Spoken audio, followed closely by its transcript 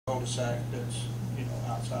cul-de-sac that's, you know,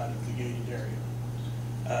 outside of the gated area.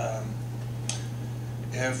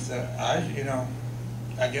 If the, you know,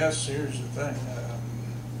 I guess here's the thing.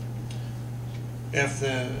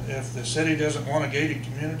 If the city doesn't want a gated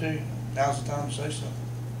community, now's the time to say so.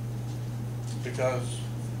 Because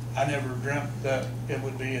I never dreamt that it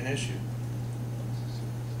would be an issue.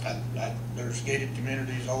 There's gated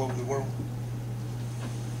communities all over the world.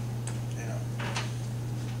 You know.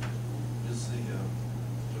 Is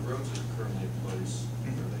the roads that are currently in place,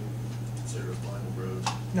 are they considered a final road?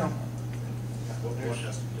 No. What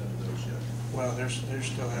has to be done to those yet? Well, there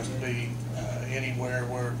still has to be anywhere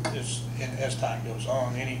where it's, as time goes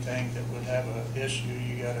on, anything that would have an issue,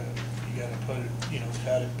 you gotta put it, you know,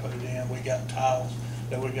 cut it, put it in. We got tiles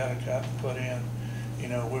that we gotta cut and put in. You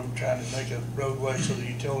know, we were trying to make a roadway so the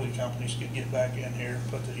utility companies could get back in here,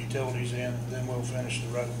 put the utilities in, and then we'll finish the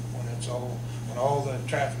road when it's all, when all the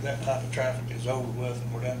traffic, that type of traffic is over with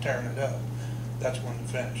and we're done tearing it up. That's when we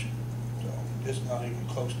finish it. So it's not even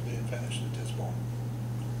close to being finished at this point.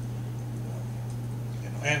 You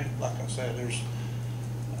know, and like I said, there's,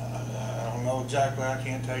 I don't know exactly, I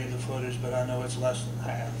can't tell you the footage, but I know it's less than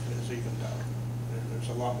half is even done. There's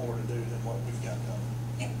a lot more to do than what we've got done.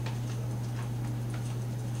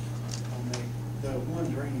 The one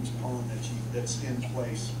drainage pond that's in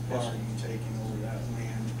place prior to you taking over that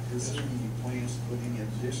land, is there any plans to put any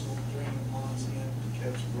additional drainage ponds in to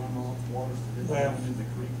catch runoff water that is going in the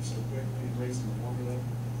creek so quickly and raising the water level?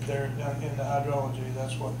 They're in the hydrology,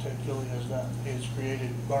 that's what Ted Kelly has done. He's created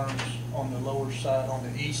berms on the lower side, on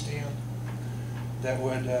the east end, that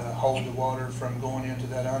would hold the water from going into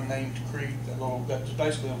that unnamed creek, that's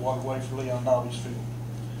basically a waterway for Leon Nobby's field.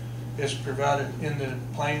 It's provided in the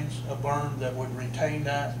plans a berm that would retain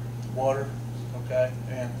that water, okay,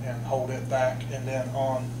 and hold it back. And then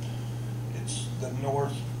on, it's the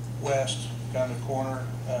northwest kind of corner,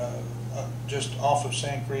 just off of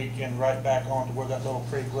Sandcreek and right back onto where that little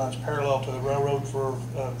creek runs parallel to the railroad for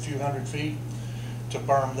a few hundred feet, to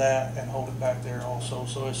berm that and hold it back there also.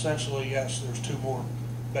 So essentially, yes, there's two more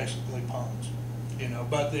basically ponds, you know.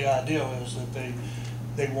 But the ideal is that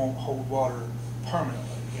they won't hold water permanently.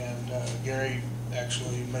 And Gary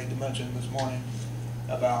actually made the mention this morning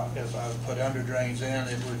about if I put under drains in,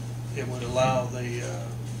 it would allow the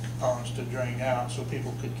ponds to drain out so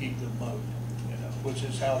people could keep them mowed, you know, which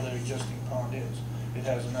is how the existing pond is. It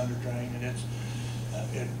has an under drain and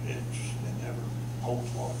it never holds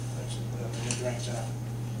water. Basically, I mean, it drains out.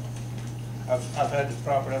 I've had the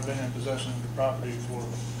property. I've been in possession of the property for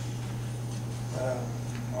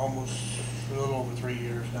almost a little over 3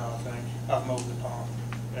 years now. I think I've mowed the pond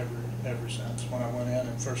ever since. When I went in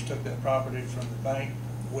and first took that property from the bank,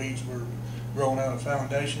 weeds were growing out of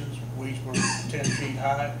foundations. Weeds were 10 feet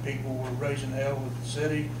high. People were raising hell with the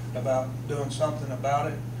city about doing something about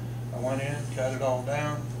it. I went in, cut it all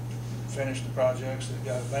down, finished the projects that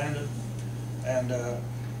got abandoned, and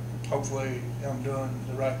hopefully I'm doing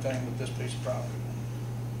the right thing with this piece of property.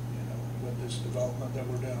 You know, with this development that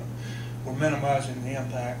we're doing, we're minimizing the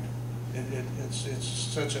impact.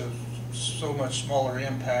 It's so much smaller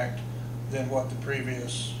impact than what the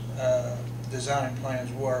previous design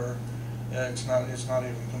plans were. It's not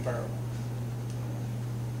even comparable.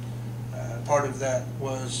 Part of that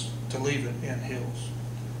was to leave it in hills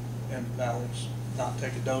and valleys, not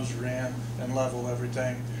take a dozer in and level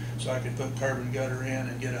everything, so I could put curb and gutter in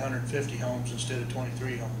and get 150 homes instead of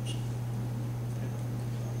 23 homes.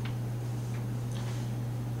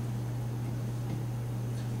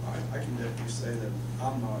 I can definitely say that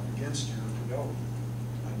I'm not against your development.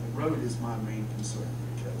 The road is my main concern,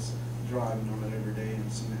 because driving on it every day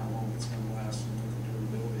and seeing how long it's going to last and what the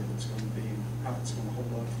durability it's going to be and how it's going to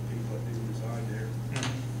hold up for people that do reside there.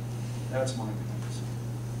 That's my main concern.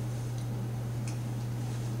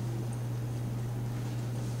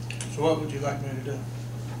 So what would you like me to do?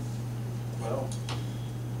 Well,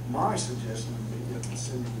 my suggestion would be that the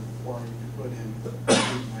city would require you to put in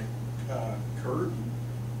like curb,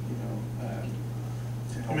 you know,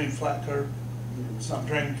 I mean flat curb, you know, not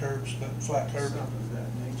drain curbs, but flat curb. something of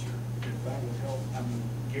that nature. If that would help, I mean,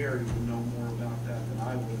 Gary would know more about that than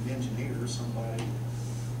I would. An engineer, somebody,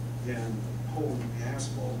 and holding the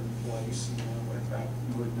asphalt in place, you know, if that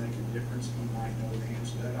would make a difference, he might know the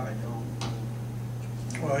answer to that. I don't.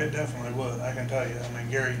 Well, it definitely would. I can tell you. I mean,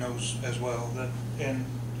 Gary knows as well that, and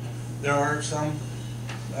there are some.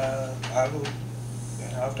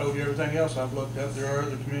 I've told you everything else I've looked up. There are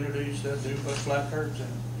other communities that do put flat curbs in.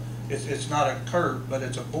 It's not a curb, but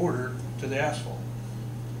it's a border to the asphalt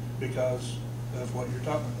because of what you're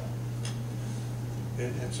talking about.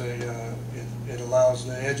 It allows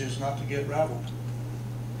the edges not to get raveled.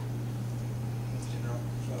 You know,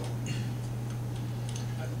 so.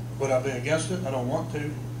 Would I be against it? I don't want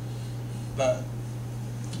to, but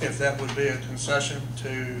if that would be a concession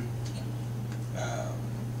to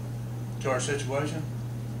our situation,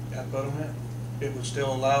 I'd put them in. It would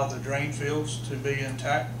still allow the drain fields to be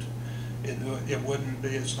intact. It wouldn't be,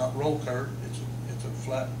 it's not roll curb, it's a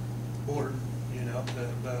flat border, you know,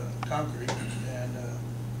 the concrete, and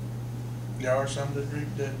there are some that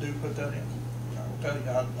do put that in. I will tell you,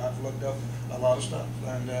 I've looked up a lot of stuff,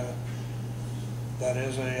 and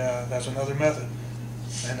that's another method,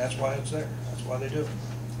 and that's why it's there. That's why they do it.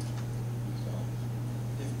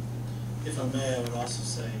 If I may, I would also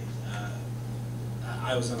say,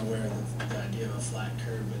 I was unaware of the idea of a flat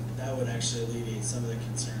curb, but that would actually alleviate some of the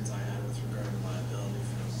concerns I had with regard to liability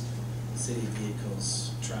from city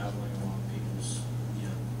vehicles traveling along people's, you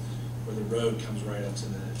know, where the road comes right up to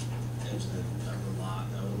the edge of the lot.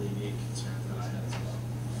 That would alleviate concerns that I had as well.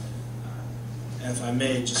 And if I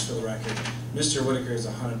may, just for the record, Mr. Whitaker is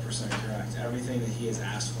 100% correct. Everything that he has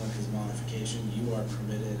asked for in his modification, you are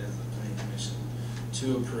permitted as the planning commission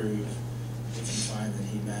to approve if you find that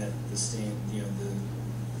he met the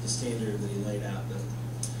the standard that he laid out,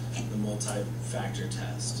 the multi-factor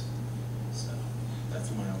test. So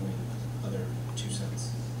that's my only other 2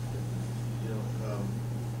 cents. You know,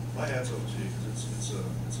 my hat's off to you because it's a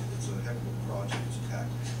heck of a project to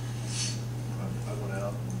tackle. I went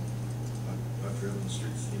out and I've driven the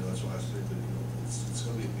streets. You know, that's why I said that, you know, it's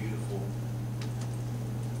going to be a beautiful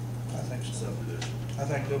subdivision. I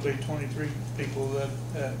think there'll be 23 people that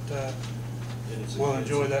will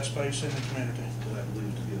enjoy that space in the community. And I believe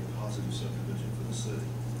it to be a positive subdivision for the city.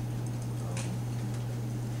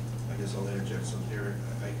 I guess I'll interject some here.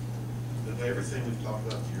 Everything we've talked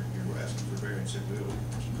about, you're asking for variance, if we will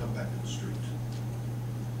come back to the street.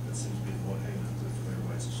 That seems to be the one hanging up there for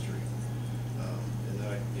everybody's the street. And then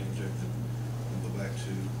I interject that we'll go back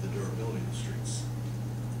to the durability of the streets.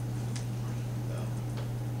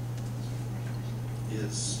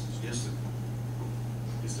 Is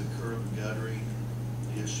the curb and guttering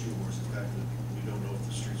the issue, or is the fact that we don't know if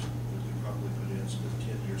the streets would be properly put in, so that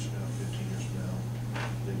 10 years from now, 15 years from now,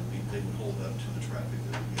 they would hold up to the traffic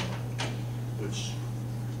that would be on, which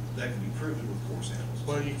that can be proven with course analysis.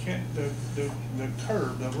 Well, you can't, the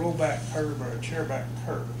curb, the rollback curb or a chairback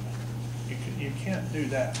curb, you can't do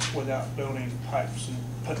that without building pipes and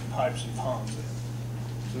putting pipes and ponds in.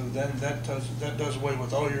 So then that does away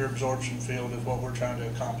with all your absorption field of what we're trying to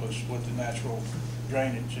accomplish with the natural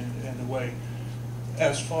drainage and the way.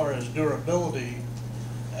 As far as durability,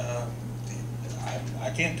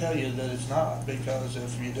 I can't tell you that it's not, because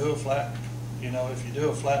if you do a flat, if you do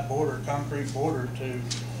a flat border, concrete border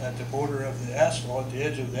at the border of the asphalt, at the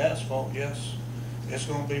edge of the asphalt, yes, it's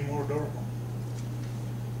going to be more durable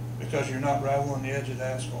because you're not rattling the edge of the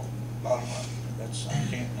asphalt. Bottom line.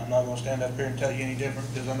 I'm not going to stand up here and tell you any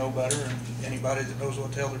different because I know better, and anybody that knows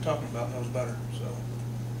what the hell they're talking about knows better. So,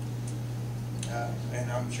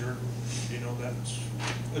 and I'm sure, that's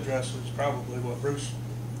addresses probably what Bruce's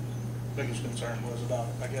biggest concern was about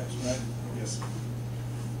it, I guess, right? Yes.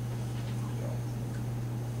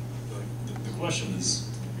 The question is,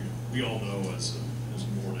 we all know as a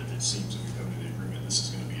board, it seems that we come to the agreement, this is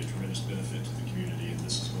going to be a tremendous benefit to the community, and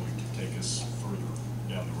this is going to take us further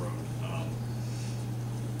down the road.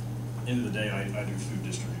 End of the day, I do food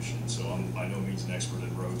distribution, so I'm by no means an expert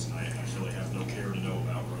in roads, and I really have no care to know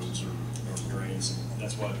about roads or drains.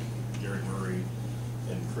 That's what Gary Murray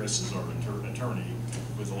and Chris is our attorney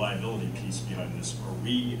with the liability piece behind this. Are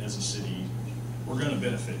we as a city, we're going to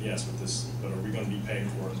benefit, yes, with this, but are we going to be paying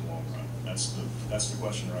for it in the long run? That's the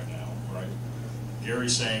question right now, right?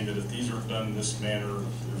 Gary's saying that if these aren't done in this manner,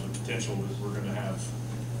 there's a potential that we're going to have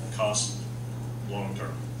costs long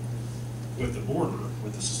term. With the border,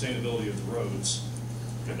 with the sustainability of the roads,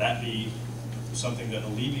 could that be something that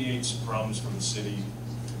alleviates problems for the city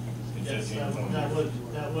in 15 or 20 years?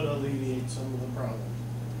 That would alleviate some of the problem.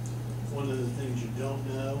 One of the things you don't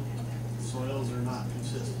know, soils are not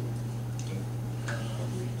consistent.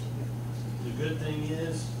 The good thing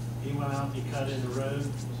is, he went out and he cut in the road,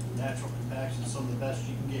 natural compaction, some of the best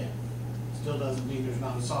you can get. Still doesn't mean there's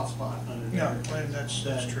not a soft spot under there. No, and that's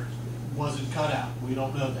true. Wasn't cut out. We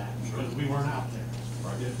don't know that because we weren't out there.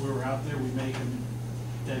 Right. If we were out there, we'd make them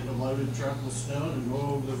take a loaded truck with stone and go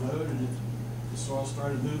over the road, and if the soil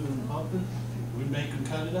started moving and pumping, we'd make them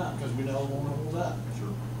cut it up because we know it won't hold up.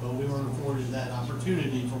 Sure. But we weren't afforded that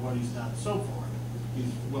opportunity for what he's done so far.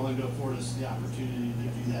 He's willing to afford us the opportunity to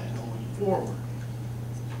do that going forward.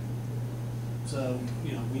 So,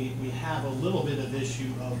 we have a little bit of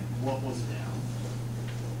issue of what was down.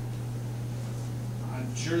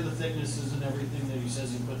 I'm sure the thicknesses and everything that he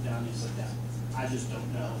says he put down, I just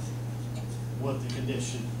don't know what the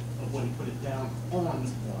condition of when he put it down on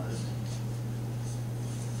was.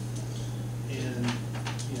 And,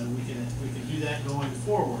 you know, we can do that going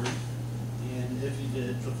forward, and if he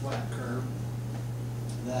did the flat curb,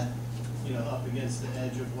 that, you know, up against the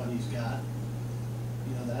edge of what he's got,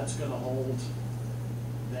 you know, that's gonna hold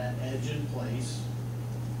that edge in place.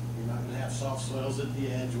 You're not gonna have soft soils at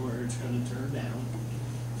the edge where it's gonna turn down,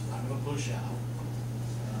 it's not gonna push out.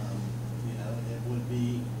 You know, it would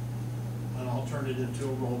be an alternative to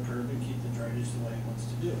a roll curb and keep the drainage the way it wants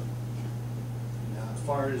to do it. Now, as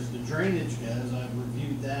far as the drainage goes, I've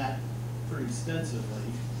reviewed that pretty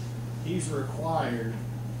extensively. He's required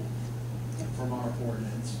from our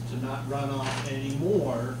ordinance to not run off any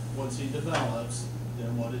more once he develops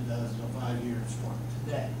than what it does in a 5-year storm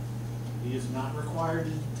today. He is not required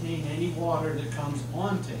to detain any water that comes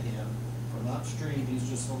onto him from upstream. He's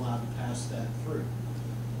just allowed to pass that through.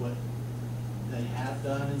 What they have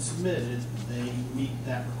done and submitted, they meet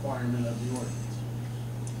that requirement of the ordinance.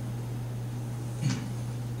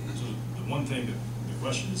 So the one thing that the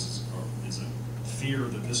question is a fear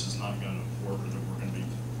that this is not going to work, or that we're going to be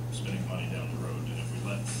spending money down the road. And if we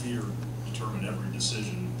let fear determine every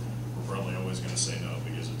decision, we're probably always going to say no,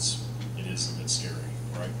 because it is a bit scary,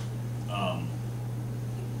 right?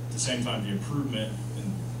 At the same time, the improvement in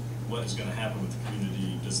what is going to happen with the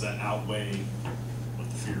community, does that outweigh what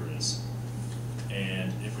the fear is?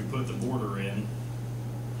 And if we put the border in,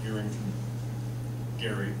 hearing from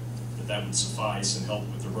Gary, that would suffice and help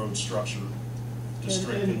with the road structure to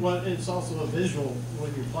strengthen. And what, it's also a visual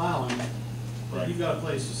when you're plowing, Right. you've got a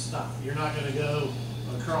place to stop. You're not gonna go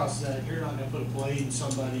across that, you're not gonna put a blade in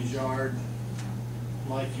somebody's yard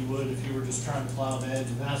like you would if you were just trying to plow the edge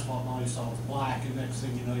of asphalt and all you saw was black, and next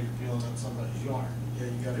thing you know, you're peeling up somebody's yard. Yeah,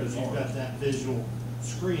 you got it. Because you've got that visual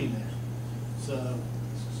screen there.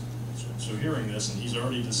 So hearing this, and he's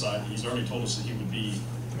already told us that he would be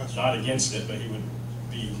not against it, but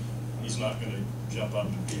he's not going to jump up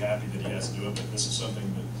and be happy that he has to do it, but this is something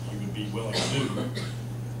that he would be willing to do.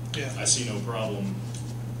 Yeah. I see no problem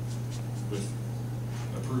with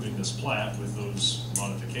approving this plat with those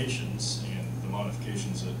modifications and the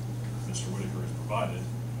modifications that Mr. Whitaker has provided,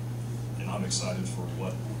 and I'm excited for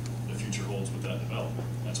what the future holds with that development.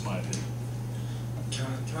 That's my opinion. Can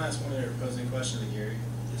I ask one other posing question to Gary?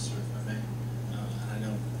 Yes, sir, if I may. I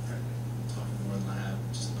know I'm talking more than I have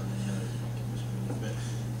just about any other commission meeting,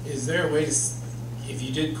 but is there a way to, if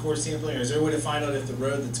you did core sampling, or is there a way to find out if the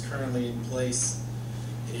road that's currently in place,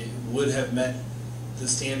 it would have met the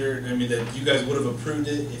standard? I mean, that you guys would have approved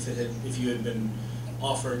it if you had been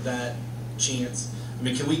offered that chance? I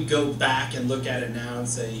mean, can we go back and look at it now and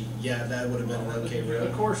say, yeah, that would have been an okay road?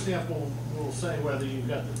 The core sample will say whether you've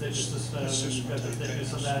got the thickness of stone, and you've got the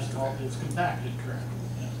thickness of asphalt, it's compacted correctly.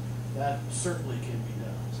 That certainly can be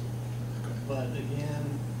done. But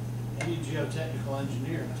again, any geotechnical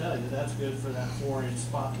engineer will tell you that's good for that 4-inch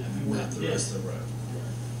spot that you went Not to. the rest of the road.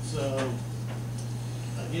 So,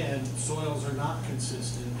 again, soils are not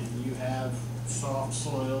consistent, and you have soft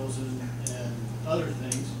soils and other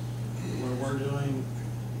things. Where we're doing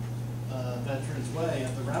Veterans Way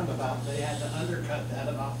at the roundabout, they had to undercut that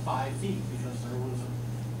about 5 feet because there was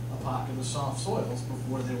a pocket of soft soils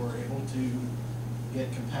before they were able to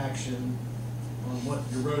get compaction on what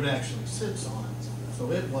your road actually sits on. So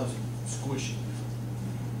it wasn't squishy.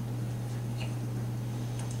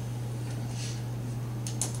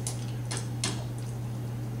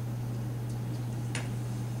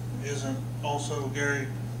 Isn't also, Gary,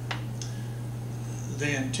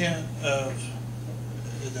 the intent of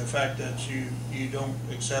the fact that you don't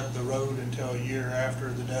accept the road until a year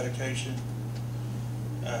after the dedication,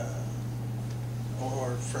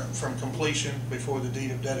 or from completion before the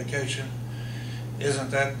deed of dedication,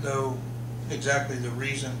 isn't that though exactly the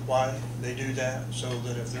reason why they do that? So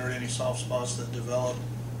that if there are any soft spots that develop,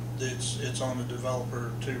 it's on the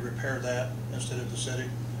developer to repair that instead of the city,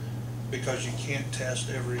 because you can't test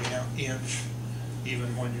every inch.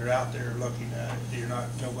 Even when you're out there looking at it,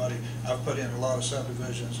 I've put in a lot of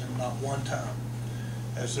subdivisions, and not one time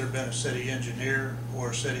has there been a city engineer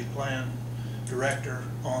or a city plan director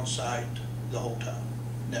on site the whole time.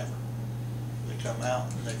 Never. They come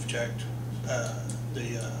out and they've checked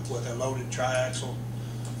with a loaded triaxle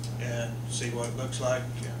and see what it looks like,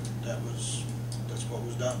 and that's what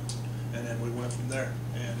was done. And then we went from there.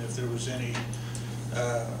 And if there was any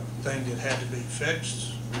thing that had to be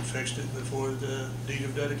fixed, we fixed it before the deed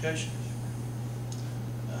of dedication.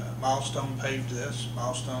 Milestone paved this,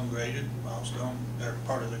 Milestone graded, Milestone, or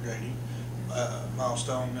part of the grading.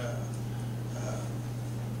 Milestone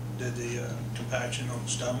did the compaction on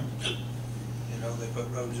stone. You know, they put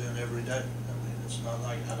roads in every day. I mean, it's not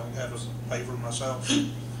like I don't have a paver myself.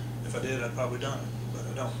 If I did, I'd probably done it, but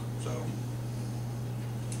I don't, so.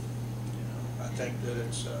 You know, I think that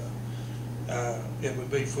it's, it would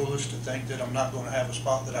be foolish to think that I'm not gonna have a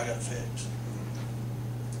spot that I gotta fix.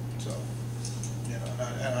 So, you know,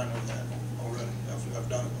 and I know that already. I've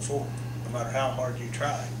done it before. No matter how hard you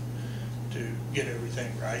try to get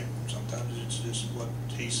everything right, sometimes it's just what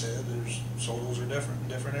he said, there's, soils are different in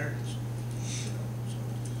different areas. You know, so.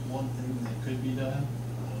 One thing that could be done,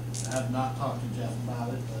 I have not talked to Jeff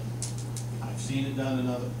about it, but I've seen it done on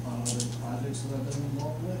other projects that I've been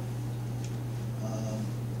involved with.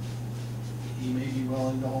 He may be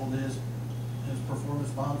willing to hold his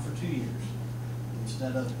performance bond for 2 years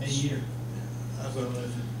instead of a year. So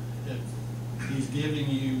if he's giving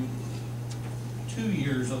you 2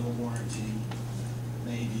 years of a warranty,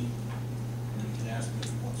 maybe, and you can ask him if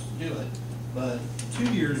he wants to do it, but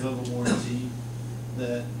 2 years of a warranty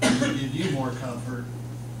that would give you more comfort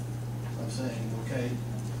of saying, okay,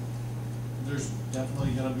 there's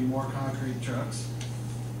definitely gonna be more concrete trucks.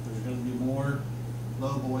 There's gonna be more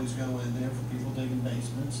low boys go in there for people digging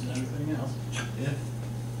basements and everything else.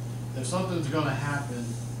 If something's gonna happen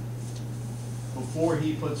before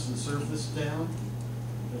he puts the surface down,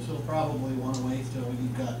 because he'll probably wanna wait till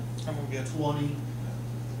you've got I'm gonna get 20,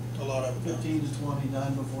 a lot of it done. 15 to 20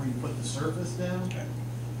 done before you put the surface down. Okay.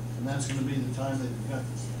 And that's gonna be the time that you've got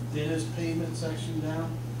the thinnest pavement section down.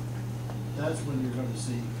 That's when you're gonna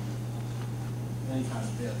see any kind of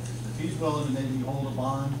failure. If he's willing to maybe hold a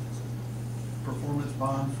bond, performance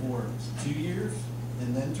bond for 2 years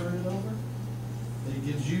and then turn it over, it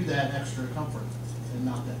gives you that extra comfort and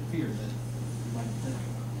not that fear that you might think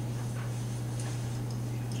about.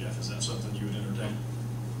 Jeff, is that something you would entertain?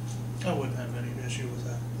 I wouldn't have any issue with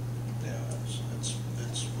that. Yeah, it's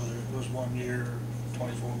whether it was 1 year or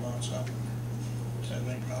 24 months, I wouldn't have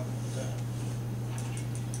any problem with that.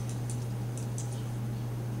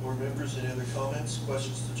 Board members, any other comments,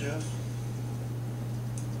 questions to Jeff?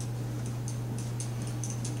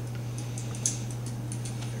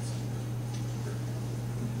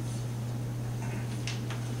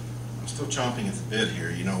 I'm still chomping at the bit here.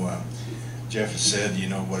 You know, Jeff has said, you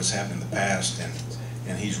know, what has happened in the past,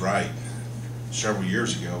 and he's right. Several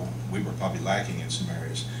years ago, we were probably lacking in some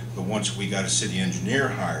areas, but once we got a city engineer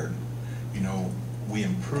hired, you know, we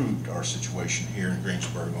improved our situation here in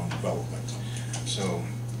Greensburg on development. So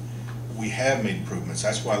we have made improvements.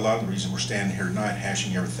 That's why a lot of the reason we're standing here tonight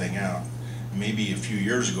hashing everything out. Maybe a few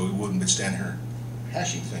years ago, we wouldn't have been standing here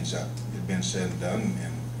hashing things up. It had been said and done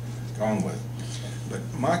and gone with. But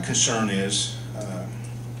my concern is,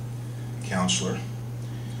 Counselor,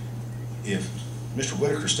 if Mr.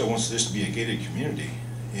 Whitaker still wants this to be a gated community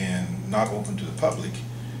and not open to the public,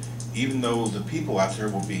 even though the people out there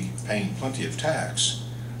will be paying plenty of tax,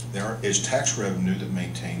 there is tax revenue that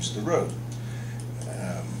maintains the road.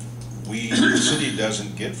 The city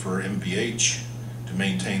doesn't get for MVH to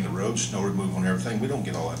maintain the roads, snow removal and everything. We don't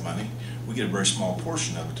get all that money. We get a very small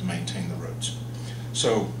portion of it to maintain the roads.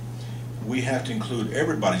 So we have to include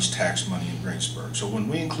everybody's tax money in Greensburg. So when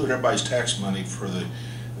we include everybody's tax money for the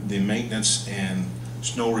maintenance and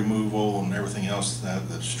snow removal and everything else,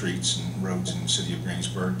 the streets and roads in the city of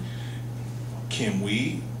Greensburg, can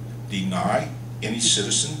we deny any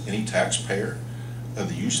citizen, any taxpayer of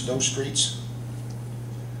the use of those streets?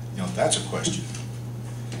 You know, that's a question.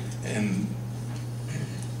 And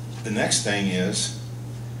the next thing is,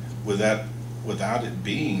 without it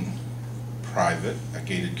being private, a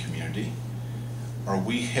gated community, are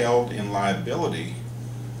we held in liability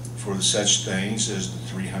for such things as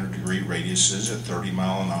the 300-degree radiuses at 30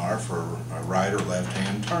 miles an hour for a right or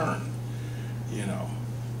left-hand turn? You know,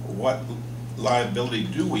 what liability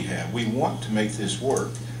do we have? We want to make this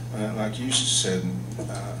work. Like you said,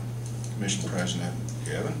 Commission President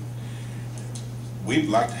Kevin, we'd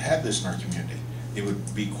like to have this in our community. It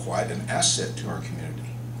would be quite an asset to our community.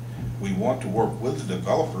 We want to work with the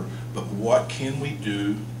developer, but what can we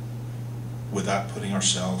do without putting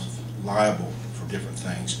ourselves liable for different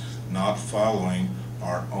things, not following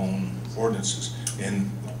our own ordinances?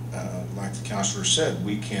 And like the counselor said,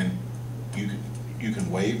 you can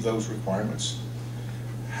waive those requirements.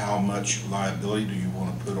 How much liability do you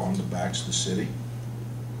want to put on the backs of the city?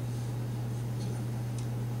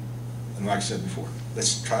 And like I said before,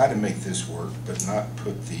 let's try to make this work, but not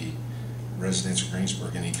put the residents of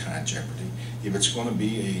Greensburg in any kind of jeopardy. If it's going to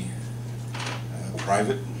be a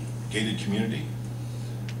private gated community,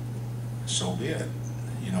 so be it.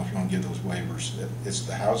 You know, if you want to give those waivers, it's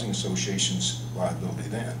the housing association's liability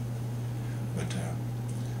then. But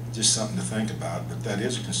just something to think about. But that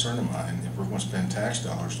is a concern of mine. If we're going to spend tax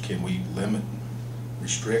dollars, can we limit,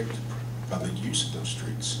 restrict public use of those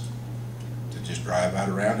streets to just drive out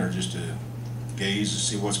around there just to gaze and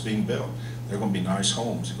see what's being built. They're gonna be nice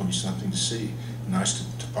homes, they're gonna be something to see, nice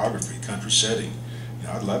topography, country setting. You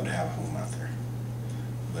know, I'd love to have a home out there,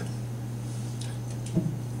 but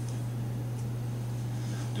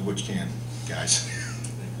do what you can, guys.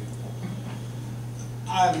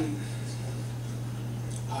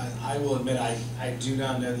 I will admit, I do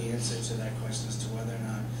not know the answer to that question as to whether or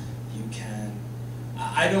not you can.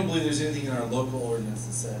 I don't believe there's anything in our local ordinance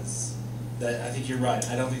that says that. I think you're right.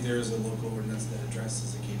 I don't think there is a local ordinance that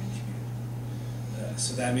addresses a gated community.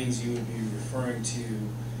 So that means you would be referring to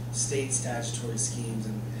state statutory schemes,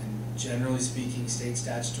 and generally speaking, state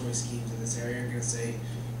statutory schemes in this area are going to say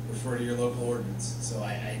refer to your local ordinance. So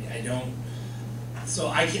I don't. So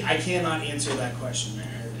I cannot answer that question, Mayor.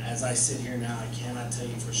 As I sit here now, I cannot tell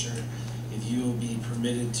you for sure if you will be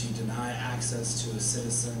permitted to deny access to a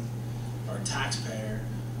citizen or a taxpayer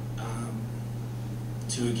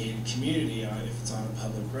to a gated community if it's on a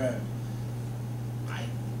public road.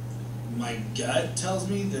 My gut tells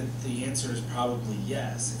me that the answer is probably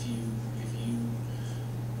yes. If you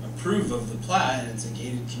approve of the plat and it's a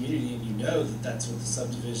gated community and you know that that's what the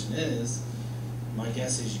subdivision is, my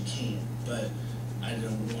guess is you can. But I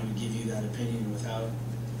don't want to give you that opinion without.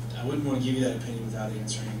 I wouldn't want to give you that opinion without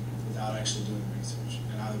answering, without actually doing research.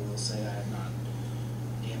 And I will say I have not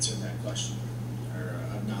answered that question, or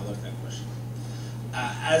I've not looked at that question.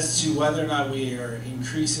 As to whether or not we are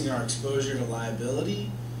increasing our exposure to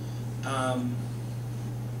liability,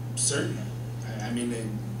 certainly. I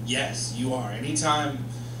mean, yes, you are. Anytime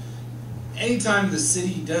the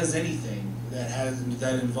city does anything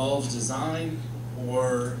that involves design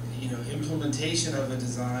or implementation of a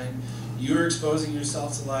design, you're exposing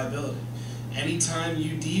yourself to liability. Anytime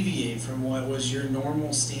you deviate from what was your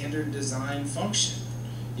normal standard design function,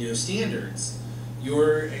 standards, you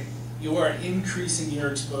are increasing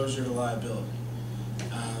your exposure to liability.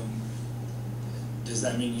 Does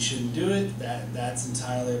that mean you shouldn't do it? That's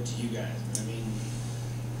entirely up to you guys. I mean,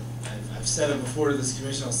 I've said it before to this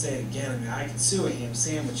commission, I'll say it again. I mean, I can sue a ham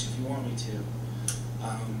sandwich if you want me to.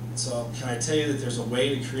 So can I tell you that there's a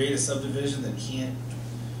way to create a subdivision that can't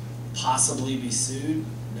possibly be sued?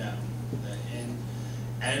 No.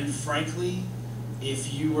 And frankly,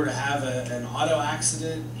 if you were to have an auto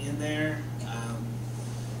accident in there,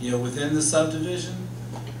 within the subdivision,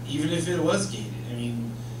 even if it was gated, I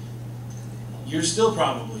mean, you're still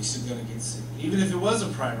probably going to get sued. Even if it was a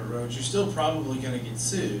private road, you're still probably going to get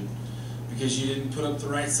sued because you didn't put up the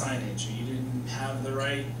right signage, or you didn't have the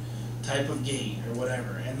right type of gate, or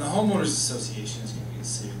whatever. And the homeowners association is going to get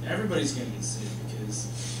sued. Everybody's going to get sued because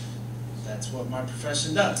that's what my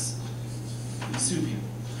profession does. We sue people.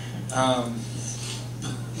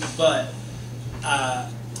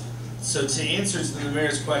 So to answer to the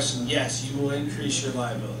mayor's question, yes, you will increase your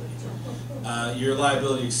liability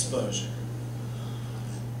exposure.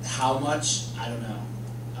 How much? I don't know.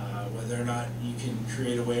 Whether or not you can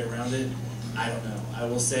create a way around it, I don't know. I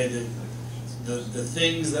will say that the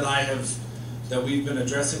things that we've been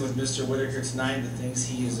addressing with Mr. Whitaker tonight, the things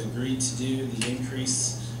he has agreed to do, the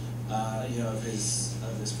increase, of his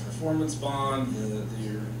performance bond, the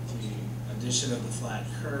addition of the flat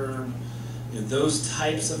curb, those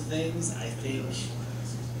types of things, I think,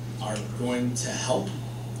 are going to help.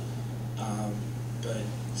 But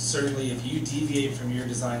certainly, if you deviate from your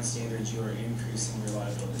design standards, you are increasing your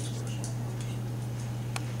liability exposure.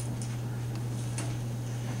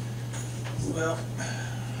 Well,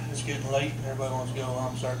 it's getting late and everybody wants to go,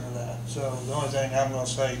 I'm certain of that. So the only thing I'm going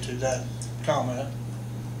to say to that comment,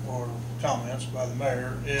 or comments by the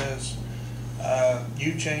mayor, is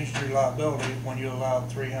you changed your liability when you allowed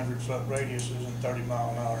 300-foot radiuses and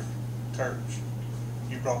 30-mile-an-hour curves.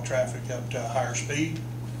 You brought traffic up to a higher speed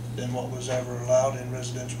than what was ever allowed in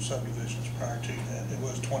residential subdivisions prior to that. It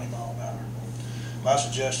was 20 mile an hour. My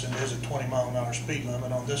suggestion is a 20-mile-an-hour speed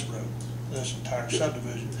limit on this road, this entire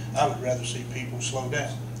subdivision. I would rather see people slow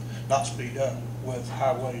down, not speed up with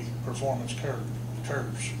highway performance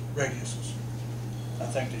curves, radiuses. I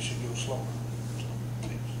think they should go slower. So,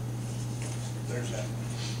 there's that.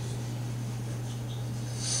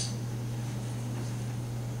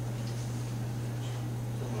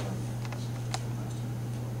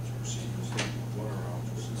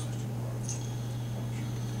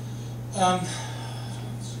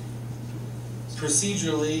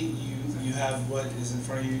 Procedurally, you have what is in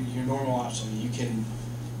front of you, your normal option. You can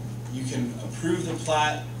approve the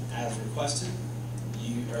plat as requested.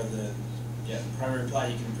 The primary plat.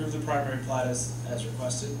 You can approve the primary plat as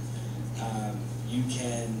requested. You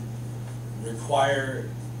can require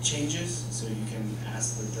changes, so you can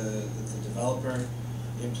ask that the developer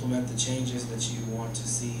implement the changes that you want to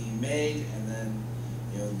see made, and then,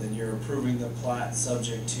 then you're approving the plat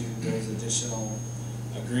subject to those additional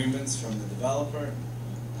agreements from the developer.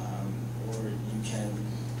 Or you can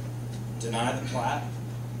deny the plat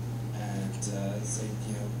and say,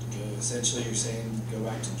 essentially you're saying go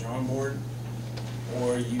back to the drawing board,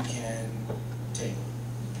 or you can table.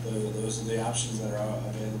 Those are the options that are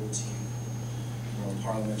available to you from a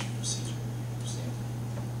parliamentary procedure.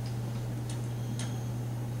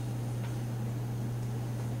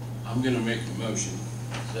 I'm gonna make a motion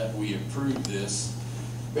that we approve this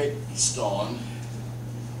based on,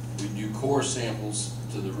 we do core samples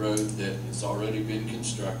to the road that has already been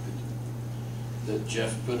constructed, that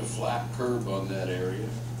Jeff put a flat curb on that area,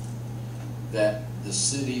 that the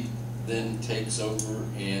city then takes over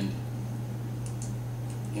and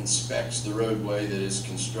inspects the roadway that is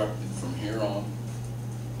constructed from here on,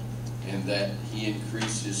 and that he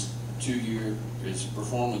increases his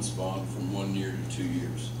performance bond from 1 year to 2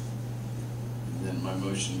 years. And then my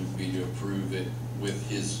motion would be to approve it with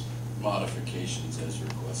his modifications as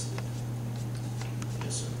requested.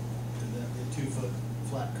 Yes, sir. And that the 2-foot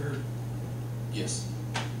flat curb, Yes.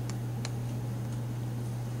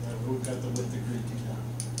 we've got the width agreed to now.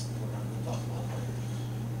 We're not gonna talk about later.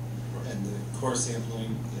 And the core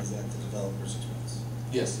sampling is at the developer's expense.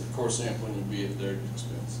 Yes, the core sampling would be at their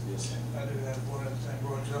expense, yes. I do have one other thing,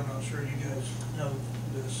 Roy, 'cause I'm not sure you guys know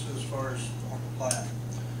this as far as on the plat.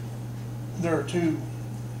 There are 2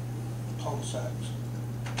 cul-de-sacs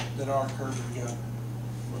that are curb and gutter,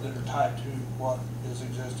 that are tied to what is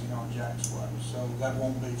existing on Jack's Way. So that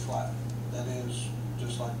won't be flat. That is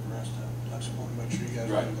just like the rest of it. I just want to make sure you guys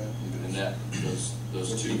Right, know that. and that, those With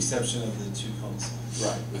the two. exception of the 2 cul-de-sacs.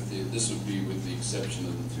 Right, this would be with the exception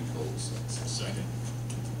of the 2 cul-de-sacs. Second.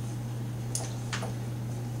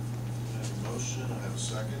 I have a motion, I have a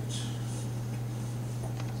second.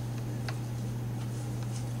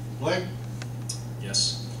 Blake,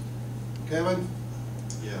 Yes. Kevin,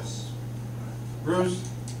 Yes. Bruce,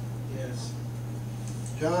 Yes.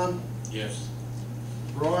 John, Yes.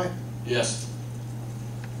 Roy, Yes.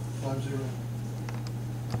 5-0. Thank you.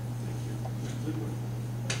 Thank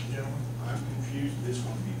you, gentlemen. I'm confused, is this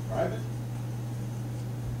going to be private?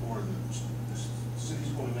 Or the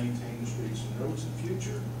city's going to maintain the streets and roads in the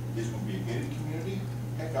future? Is it going to be a gated community?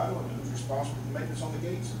 Heck, I don't know who's responsible for maintenance on the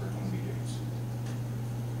gates if there's going to be gates.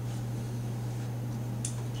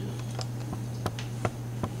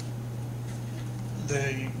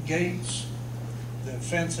 The gates, the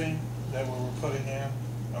fencing that we were putting in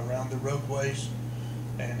around the roadways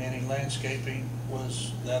and any landscaping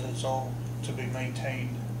that is all to be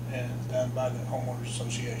maintained and done by the homeowners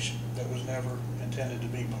association. That was never intended to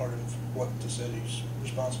be part of what the city's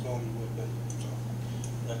responsibility would be. So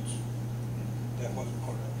that wasn't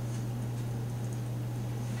part of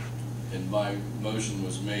it. And my motion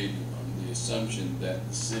was made on the assumption that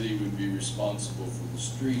the city would be responsible for the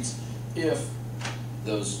streets if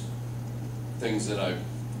those things that I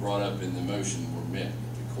brought up in the motion were met.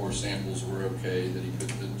 The core samples were okay, that he put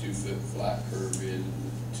the 2-foot flat curb in,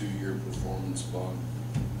 the 2-year performance bond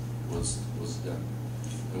was done.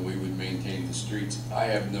 And we would maintain the streets. I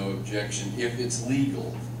have no objection, if it's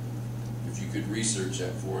legal, if you could research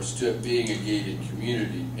that for us, to it being a gated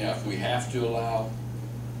community. Now, if we have to allow,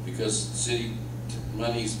 because city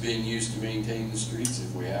money's being used to maintain the streets,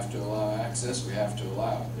 if we have to allow access, we have to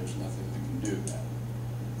allow it. There's nothing we can do about it.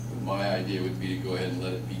 But my idea would be to go ahead and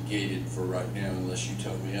let it be gated for right now, unless you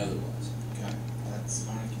tell me otherwise. Okay, that's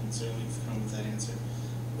fine, I can certainly come with that answer.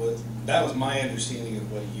 But that was my understanding of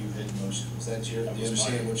what you had motioned. Was that your, That the was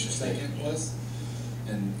understanding my what your second was?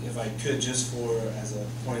 And if I could, just as a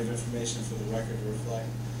point of information for the record to reflect,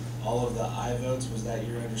 all of the aye votes, was that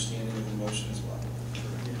your understanding of the motion as well?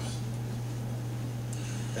 Yes.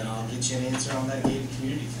 Then I'll get you an answer on that gated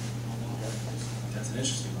community thing. That's an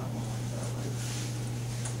interesting one.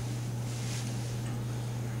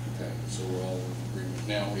 Okay, so we're all in agreement.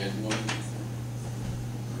 Now, we had one.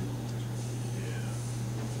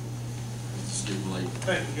 It's getting late.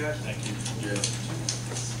 Thank you, guys. Thank you. Jeff.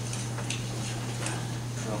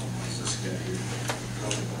 What's this guy here?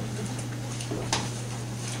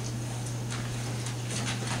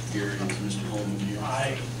 Gary, is Mr. Holman here?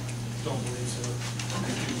 I don't believe so.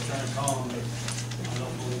 People trying to call him, but I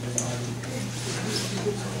don't believe anybody.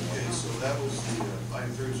 Okay, so that was the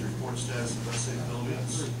item 3's report status of unsafe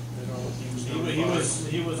buildings.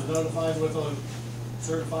 He was notified with a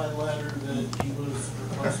certified letter that he was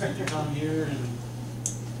requested to come here and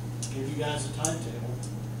give you guys a timetable.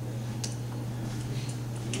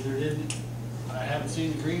 Either didn't, I haven't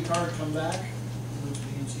seen the green card come back, which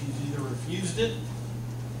means he's either refused it,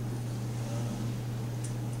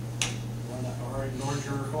 or ignored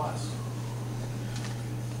your request.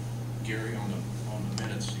 Gary, on the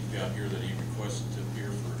minutes, you've got here that he requested to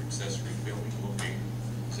appear for an accessory building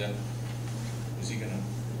located. Is he gonna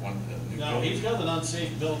want a new building? No, he's got an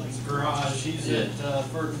unsafe buildings garage. He's at,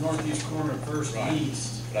 first northeast corner, First Right.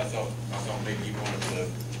 East. But I thought maybe he wanted to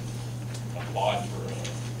apply for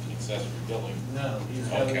an accessory building. No, he's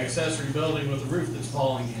got an Okay. accessory building with a roof that's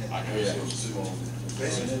falling in. I know Yeah, it's small.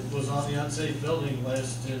 And it was on the unsafe building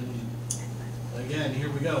list, and again, here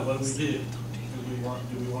we go, what do we do?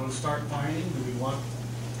 Do we want to start fining,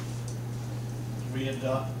 we had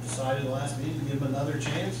decided last meeting to give him another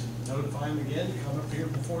chance, notify him again, to come up here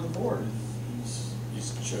before the board, and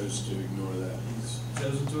He's chose to ignore that. he's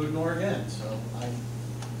chosen to ignore again, so I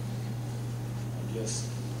Yes.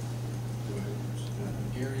 Go ahead.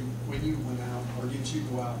 Gary, when you went out, or did you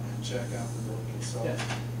go out and check out the building itself?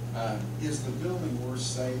 Yeah. Is the building worth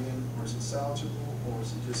saving, or is it salvageable, or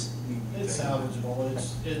is it just? It's salvageable,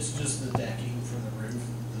 it's just the decking for the roof.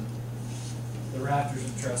 The rafters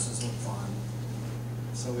and trusses look fine.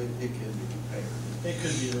 So it could be repaired. It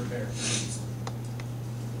could be repaired easily.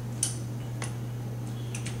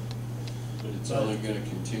 But it's only gonna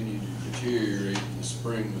continue to deteriorate in the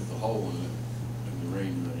spring with the hole in it and the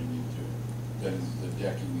rain running into it. Then the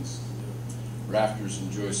decking is, the rafters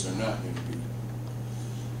and joists are not gonna be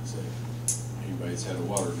safe. Anybody that's had a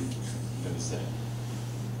water leak is gonna say.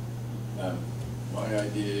 My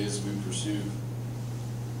idea is we pursue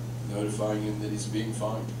notifying him that he's being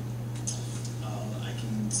fined. I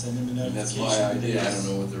can send him a And that's notification. my idea, I that don't is-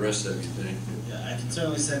 know what the rest of you think. Yeah, I can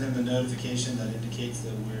certainly send him a notification that indicates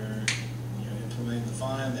that we're, implementing the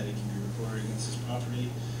fine, that it can be reported against his property,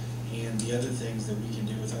 and the other things that we can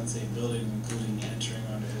do with unsafe building, including entering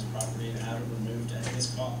onto his property to have it removed at his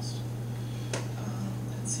cost.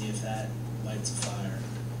 And see if that lights a fire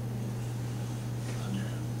under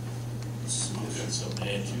him. Something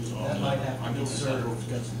to add to on That might have to be I'm served,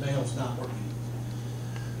 because the mail's not working.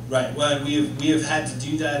 Right, well, we have had to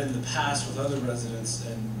do that in the past with other residents,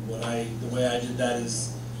 and the way I did that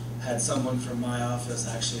is had someone from my office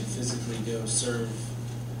actually physically go serve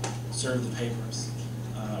the papers,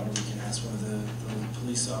 or we can ask one of the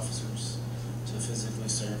police officers to physically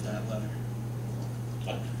serve that letter.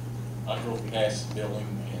 I drove past the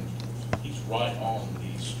building and he's right on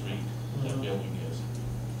the street that Mhm. building is.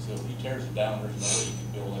 So if he tears it down, there's no way he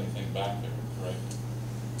can build anything back there, correct?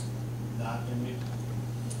 Not to meet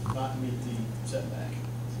the setback.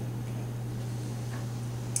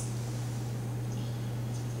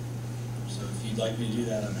 So if you'd like me to do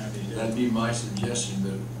that, I'm happy to do That'd it. be my suggestion,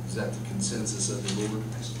 but is that the consensus of the board?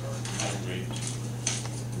 I agree.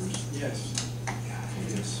 Bruce? Yes.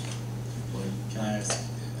 Yes. Can I ask,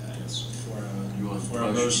 You want for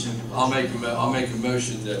a motion? I'll make a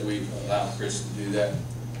motion that we allow Chris to do that.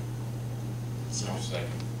 No second.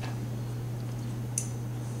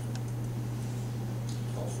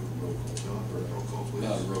 Call for a roll call. John, roll call, please.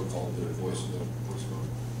 Not a roll call, but a voice vote. Voice vote.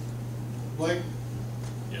 Blake,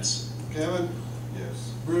 Yes. Kevin,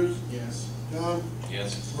 Yes. Bruce? Yes. John?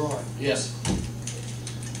 Yes. Roy? Yes.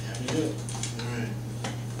 Happy to do it. All right.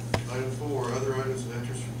 Item 4, other items of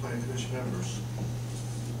interest from planning commission members.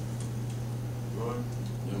 Roy?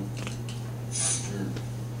 No. Sure.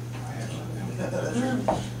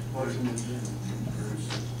 Motion is adjourned. Bruce?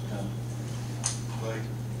 Blake?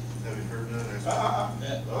 Have you heard none?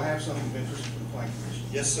 I have something of interest for the planning commission.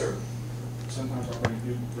 Yes, sir. Sometimes I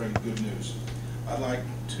bring good news. I'd like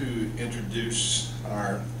to introduce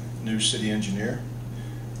our new city engineer,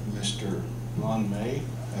 Mr. Ron May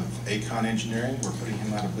of Acon Engineering. We're putting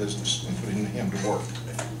him out of business and putting him to work.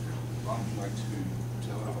 Ron, would you like to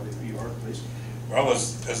tell everybody who you are, please? Well,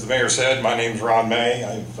 as the mayor said, my name's Ron May.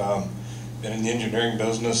 I've been in the engineering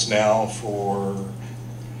business now for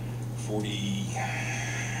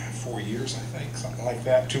 44 years, I think, something like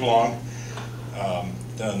that, too long.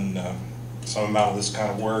 Done some amount of this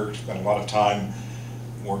kind of work, spent a lot of time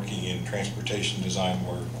working in transportation design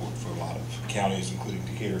worked for a lot of counties, including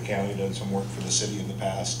Decatur County, done some work for the city in the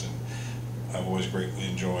past, and I've always greatly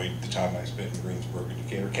enjoyed the time I spent in Greensburg and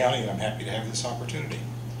Decatur County, and I'm happy to have this opportunity.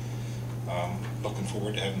 Looking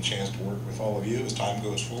forward to having a chance to work with all of you as time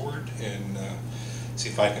goes forward and see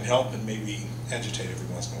if I can help and maybe agitate every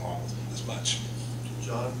once in a while as much.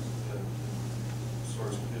 John, as far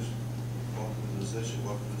as commission, welcome to the position,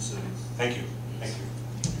 welcome to the city. Thank you. Thank you.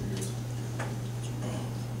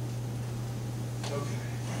 Okay.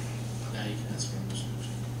 Now you can ask for a motion.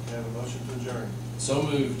 We have a motion to adjourn. So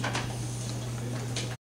moved.